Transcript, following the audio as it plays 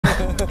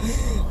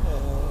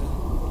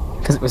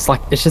Because it was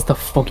like, it's just a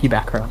foggy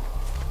background.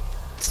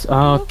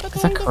 Oh,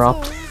 is that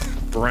corrupt?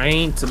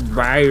 Brain to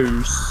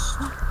virus.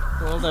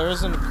 Well, there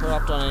isn't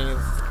corrupt on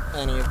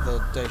any of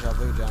the Deja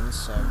Vu gens,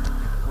 so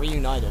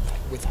reunited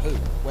with who?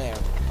 Where?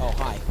 Oh,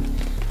 hi.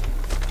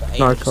 The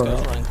No, alien just goes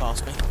corrupt. running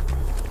past me.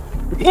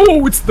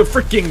 Oh, it's the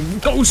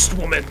freaking ghost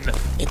woman.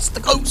 It's the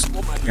ghost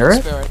woman.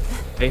 Spirit? Spirit.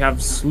 They have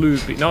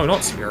Sloopy. No,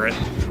 not Spirit.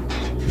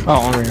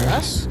 Oh, Onryo.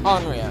 Yes?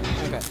 Onryo.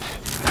 Okay.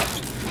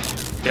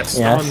 Yes,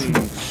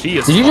 Yes. she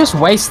is. Did you just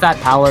waste that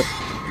pallet?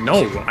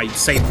 No, I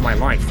saved my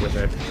life with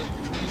it.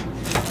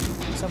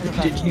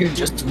 Did you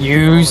just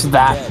use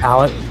that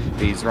pallet?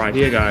 He's right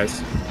here,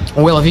 guys.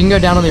 Will, if you can go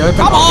down to the open.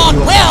 Come on,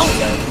 Will!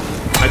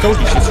 I told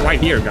you she's right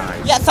here,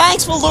 guys. Yeah,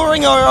 thanks for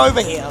luring her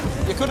over here.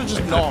 You could have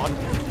just gone.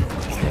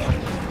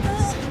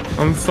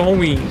 I'm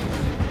sorry.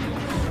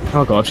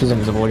 Oh god, she's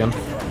invisible again.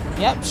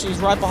 Yep, she's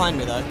right behind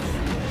me though.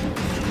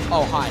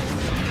 Oh, hi.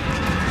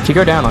 If you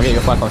go down, I'll get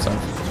your flashlight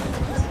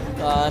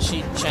off.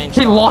 She changed.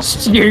 She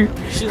lost you!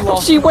 She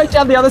lost. She went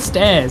down the other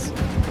stairs!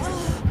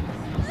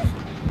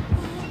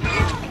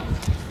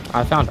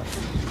 I found her.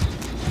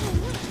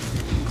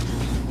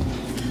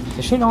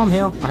 Does she know I'm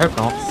here? I hope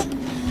not.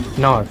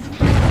 No.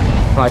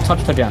 Well, I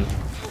touched her down.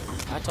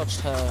 I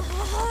touched her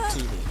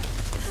TV.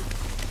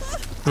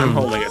 I'm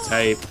holding a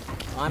tape.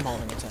 I'm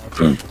holding a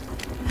tape.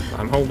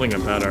 I'm holding a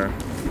better.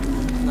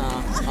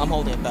 Nah, I'm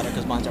holding it better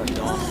because mine's already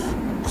gone.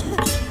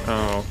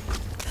 Oh.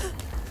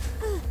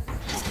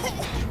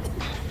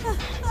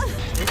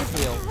 Here's the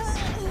deal.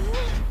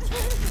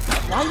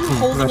 Why are you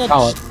holding my a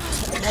pallet.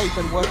 tape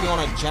and working on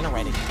a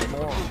generator, you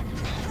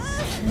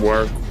moron?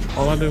 Work.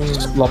 All I do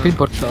is Sloppy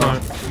butcher.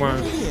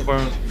 work.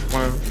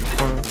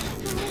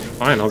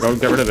 Fine, I'll go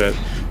get rid of it.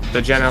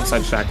 The gen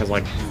outside shack is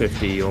like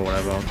 50 or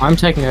whatever. I'm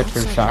taking her to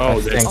the shack, Oh, I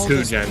there's think.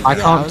 two gens. I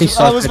can't be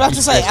so I was about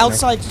to say, 50-50.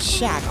 outside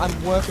shack,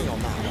 I'm working on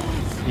that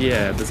one.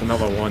 Yeah, there's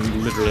another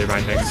one literally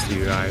right next to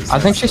you guys. I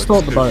think she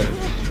stole the boat.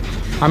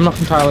 I'm not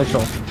entirely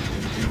sure.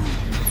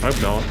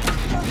 Hope not.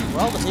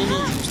 Well, the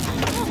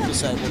TV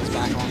disabled is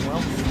back on,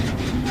 well.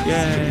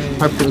 Yay.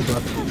 Hopefully it's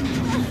working.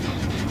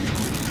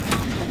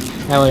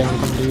 Ellie, I'm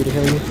coming to you to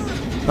heal you.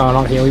 No,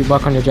 not heal you,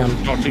 work on your gem.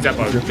 Oh, she's that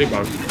boat. Big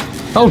boat.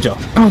 Told you!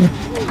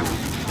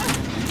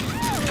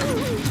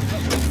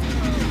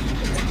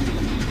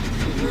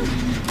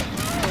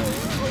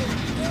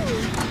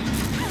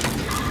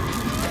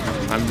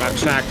 I'm at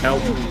shack.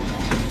 Help.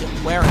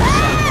 Where is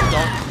shack?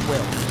 Don't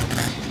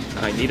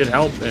will. I needed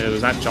help.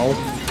 Was that Joel?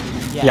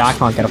 Yes. Yeah, I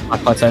can't get a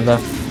flashlight over there.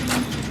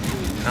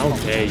 How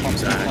dare you,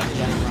 Zach?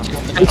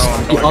 It's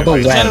I'm the going other to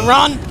way. Then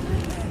run!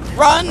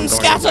 Run! I'm going to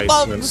Scatter the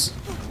bugs!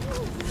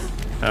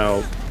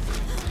 Help.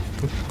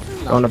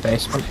 Go in the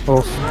basement.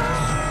 Oof.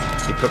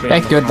 She put me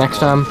Thank in the good, next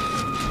time.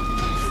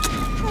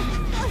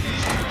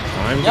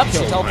 Time to Yep, she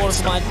kill teleported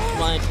to myself.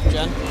 my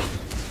gen.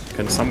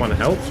 Can someone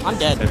help? I'm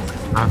dead.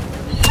 Ah.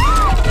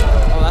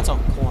 Oh, that's a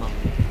corner.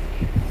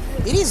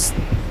 It is...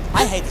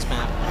 I hate this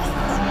map.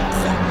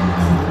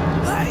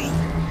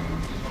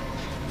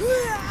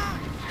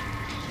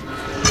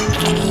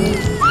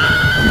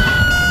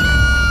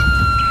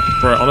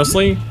 Bro,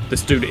 honestly,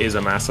 this dude is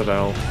a massive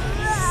L.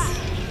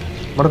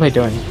 What are they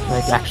doing?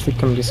 Like, actually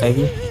coming to save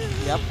you?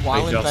 Yep,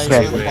 while They just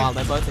invading, saved me. while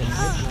they're both injured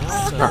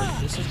now,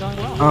 so this is going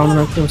well. I'm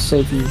gonna come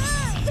save you.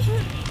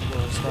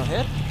 Yours got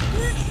hit.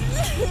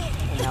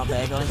 And now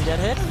they're going to get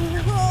hit.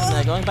 And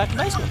they're going back to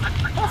basement.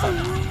 Perfect.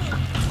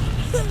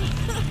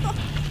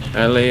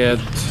 Elliot,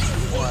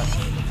 What?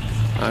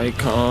 I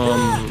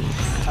come.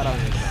 I don't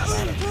need to know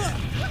about it.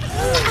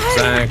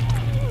 Zach,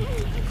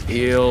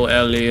 heal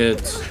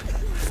Elliot.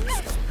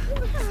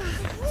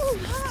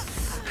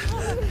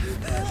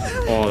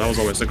 Oh, that was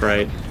almost a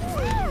great.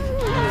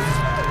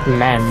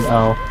 Man,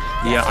 oh.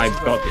 Yeah, I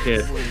got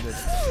hit.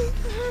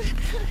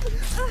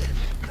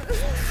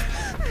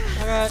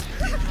 Okay.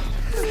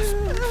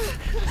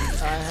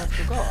 I have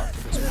to go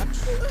after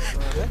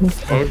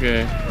this match.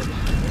 Okay.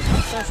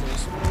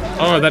 Sessions.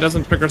 Oh, that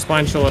doesn't trigger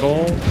spine chill at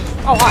all.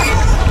 Oh,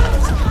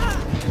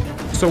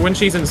 hi! So when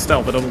she's in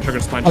stealth, it doesn't trigger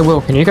spine Hey, chill.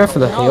 Will, can you go for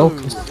the heal?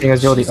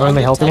 Because you're the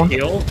only healthy one.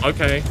 Heal?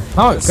 Okay.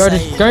 No, go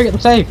get the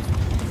save.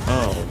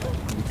 Oh,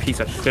 you piece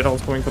of shit, I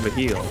was going for the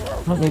heal.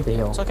 I don't need the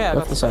heal. It's okay, I Go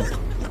got for the save.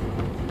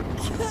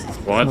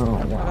 What? Oh, I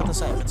got wow. the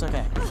save, it's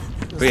okay.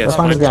 But yeah, Let's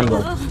find a spine gun,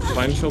 Will.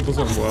 spine chill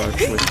doesn't work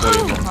with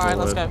William on Alright,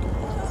 let's go.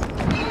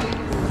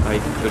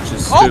 Which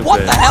is Oh, stupid. what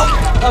the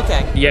hell?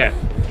 Okay. Yeah,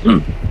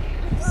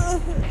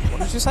 What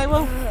did you say,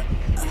 Will?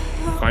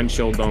 spine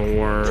chill don't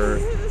work.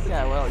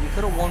 Yeah, well, you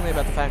could have warned me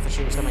about the fact that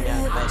she was coming down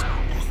in the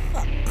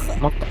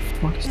basement. What the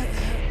fuck is that?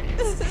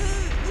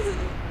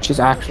 She's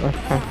actually...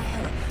 Okay.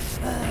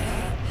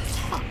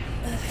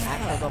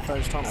 I got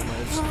those tunnel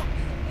moves.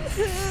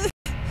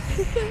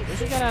 We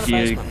should get out of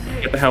You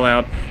basement. get the hell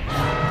out.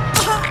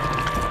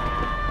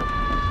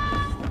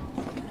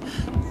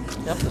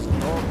 Yep, there's a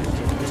door.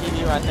 There's a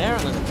TV right there,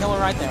 and there's a killer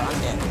right there. I'm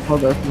dead. I'll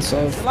go for the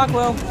save. Good luck,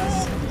 Will.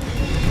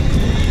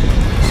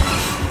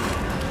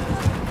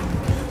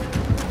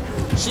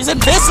 She's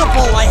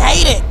invisible! I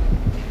hate it!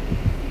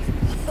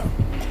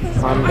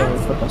 I'm going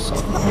for the sub.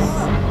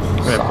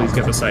 Yeah, please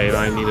get the save.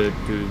 I need to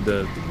do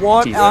the.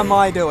 What teaser. am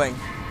I doing?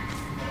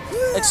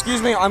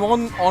 Excuse me, I'm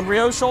on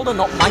Rio's shoulder,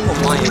 not Michael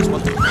Myers.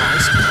 What the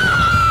Christ?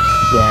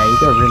 Yeah, you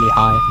go really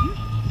high.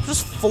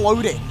 Just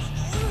floating.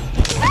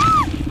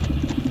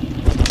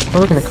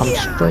 We're gonna come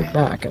straight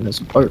back, and there's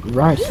a boat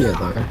right here,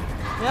 though.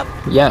 Yep.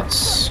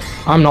 Yes.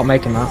 I'm not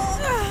making that.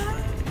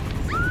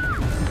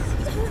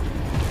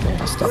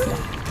 Yeah, stuff here.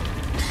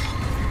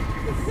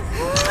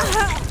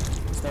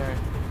 Is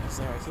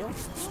there a heal?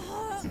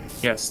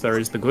 Yes, there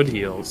is the good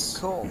heals.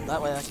 Cool.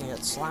 That way I can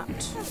get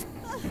slapped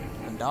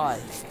and die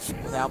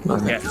without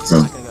moving. Yes.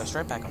 I'm gonna go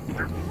straight back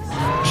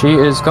on. She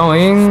is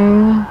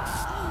going.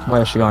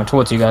 Where is she going?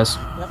 Towards you guys.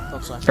 Yep,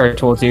 looks like. Straight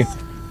towards you.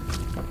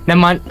 Never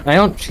mind. Hang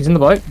on. She's in the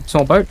boat.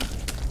 Small boat.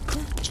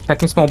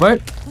 Checking small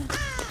boat.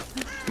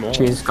 More.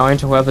 She's going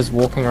to whoever's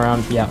walking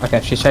around. Yeah.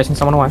 Okay. She's chasing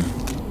someone away.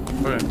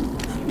 Okay.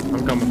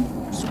 I'm coming.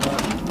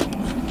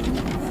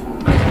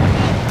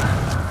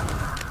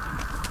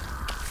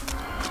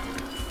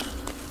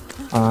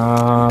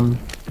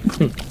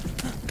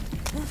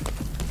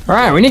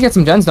 Alright, we need to get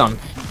some gens done.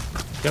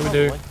 Yeah, we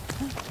do.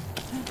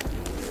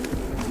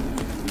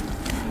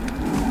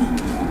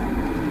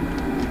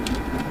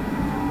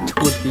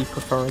 Would be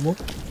preferable.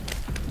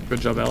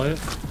 Good job, Elliot.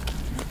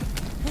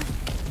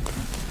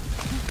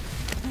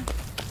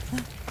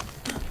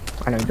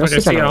 I know, just Okay,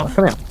 sit see down. y'all.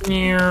 Come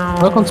here.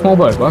 Work on small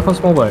boat. Work on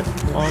small boat.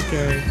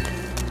 Okay.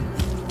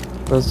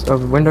 There's a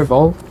window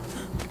vault.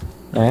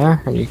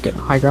 There, and you get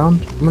high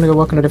ground. I'm gonna go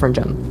work on a different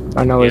gen.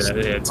 I know Yeah, it's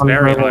it's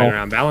very unreal. high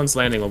around. Balanced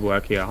landing will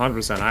work here,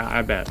 100%.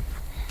 I bet.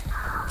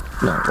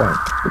 No, it won't.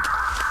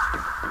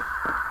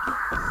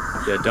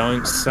 You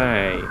don't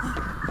say.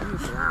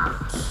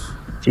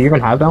 Do you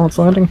even have balance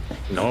landing?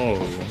 No,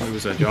 it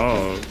was a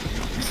joke.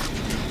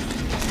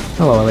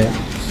 Hello, Elliot.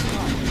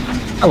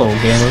 Hello,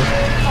 gamer.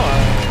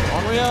 Hello,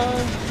 on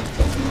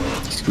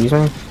Rio. Excuse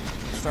me.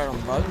 Straight on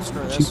the boat.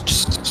 Screw She,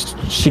 this.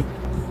 she,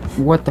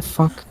 what the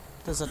fuck?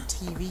 There's a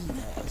TV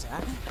there,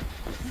 Zach.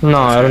 No,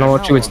 I don't know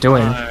what she was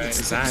doing.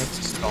 Zach,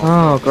 stop.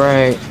 Oh,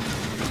 great.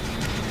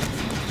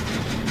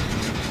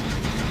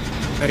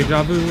 Hey,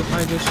 Jabu,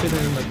 I just shit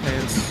in my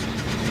pants.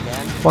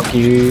 Again. Fuck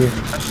you.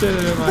 I shit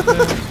in my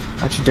pants.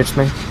 And she ditched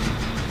me.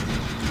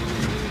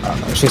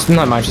 She's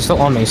not mine. She's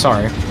still on me.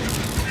 Sorry.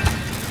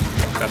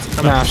 That's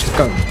coming. Nah, she's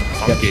going.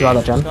 Yep, she's out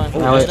of gen. Going for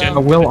Now, it.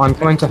 Will, I'm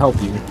going to help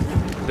you.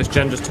 This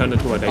gen just turned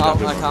into a deja Oh,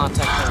 vu. I can't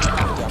take the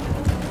jump.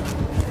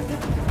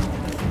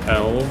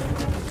 L.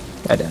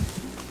 I did.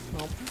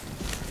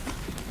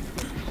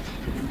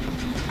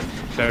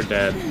 They're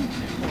dead.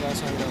 Oh, that's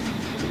how you do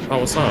it. Oh,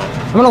 what's up?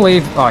 I'm gonna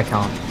leave. Oh, I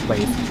can't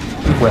leave.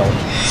 Will,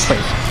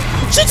 please.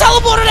 She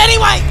teleported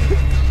anyway!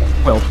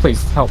 Will,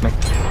 please help me.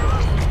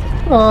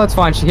 Oh, it's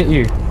fine. She hit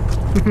you.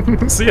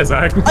 See ya,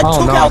 Zach. I Oh,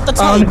 took no. out the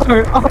tape, Oh,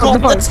 no. Oh,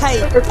 got no. the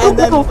tape, and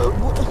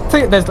then...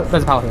 See,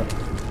 there's a pal here.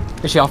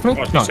 Is she off me?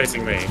 Oh, she's No.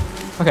 chasing me.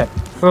 Okay.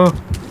 Oh,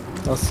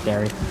 that was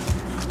scary.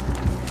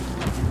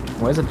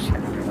 Where's the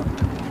generator?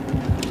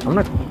 I'm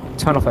gonna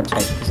turn off that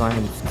tape because I'm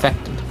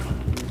infected.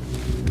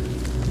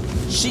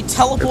 She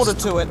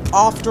teleported to it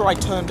after I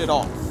turned it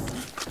off.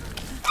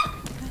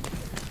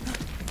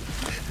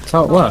 That's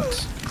how it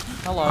works.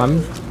 Hello.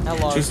 I'm-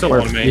 Hello. She's still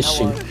Where on me. is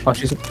she? Hello. Oh,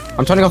 she's.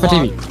 I'm turning off the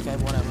TV. Okay,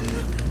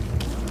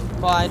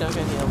 whatever. Bye, don't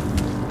get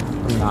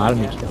healed. Nah, I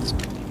don't need to do this.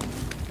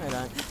 I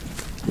don't.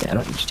 Yeah, I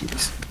don't need to do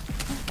this.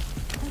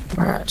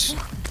 Alright.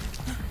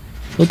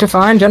 Need to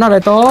find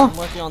generator. I'm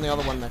working on the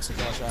other one next to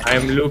Josh. I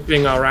am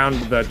looping around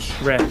the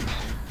trip.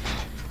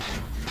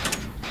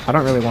 I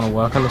don't really want to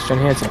work on this gen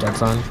here. It's a dead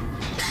zone.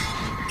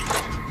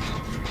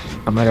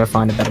 I'm gonna go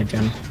find a better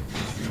gen.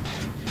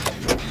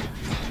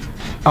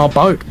 Oh,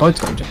 boat. Boat's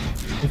going to.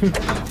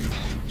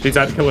 She's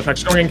at killer shack.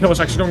 She's going in killer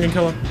shack. She's going in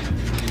killer.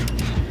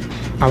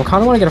 I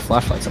kind of want to get a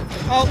flashlight. So.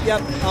 Oh,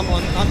 yep, I'm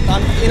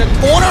in a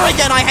corner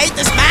again. I hate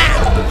this map.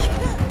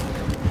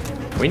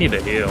 We need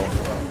to heal.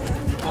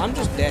 I'm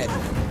just dead.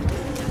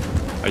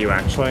 Are you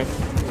actually?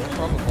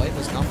 Probably.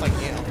 There's nothing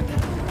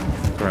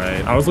here.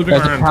 Right. I was looping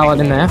There's a around. pallet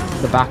in there.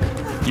 The back.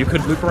 You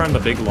could loop around the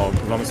big log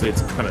because honestly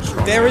it's kind of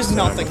strong. There is So-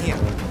 nothing here.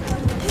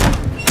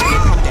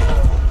 I'm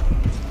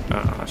dead.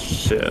 Ah,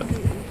 shit.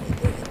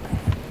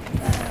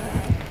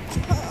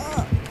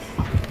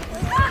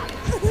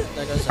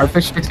 There goes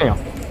Hopefully she picks me up.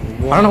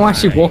 I don't know why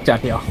she walked out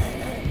here.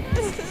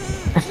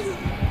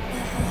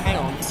 Hang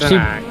on.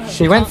 Zach.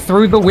 She went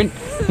through the wind.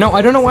 No,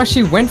 I don't know why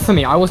she went for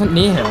me. I wasn't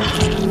near her.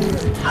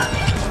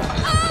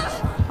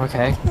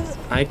 Okay.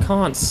 I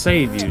can't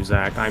save you,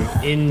 Zach. I'm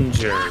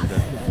injured.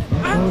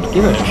 Don't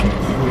give it a shit.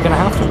 You're gonna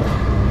have to.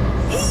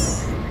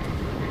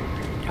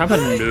 Have a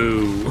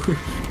no.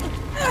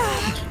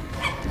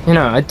 You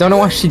know, I don't know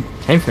why she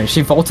came for me.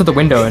 She vaulted the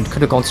window and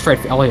could have gone straight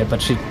for Elliot,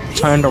 but she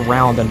turned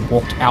around and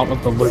walked out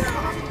of the loop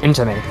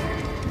into me.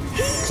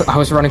 So I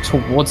was running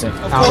towards it.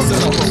 Of out course the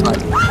it's other not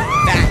side.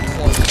 that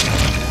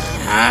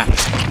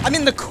close. I'm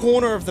in the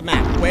corner of the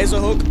map. Where's a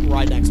hook?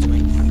 Right next to me.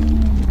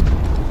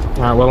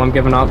 Alright, well, I'm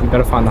giving up. We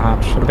better find the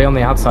hatch. It'll be on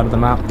the outside of the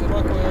map. Good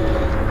luck, Will.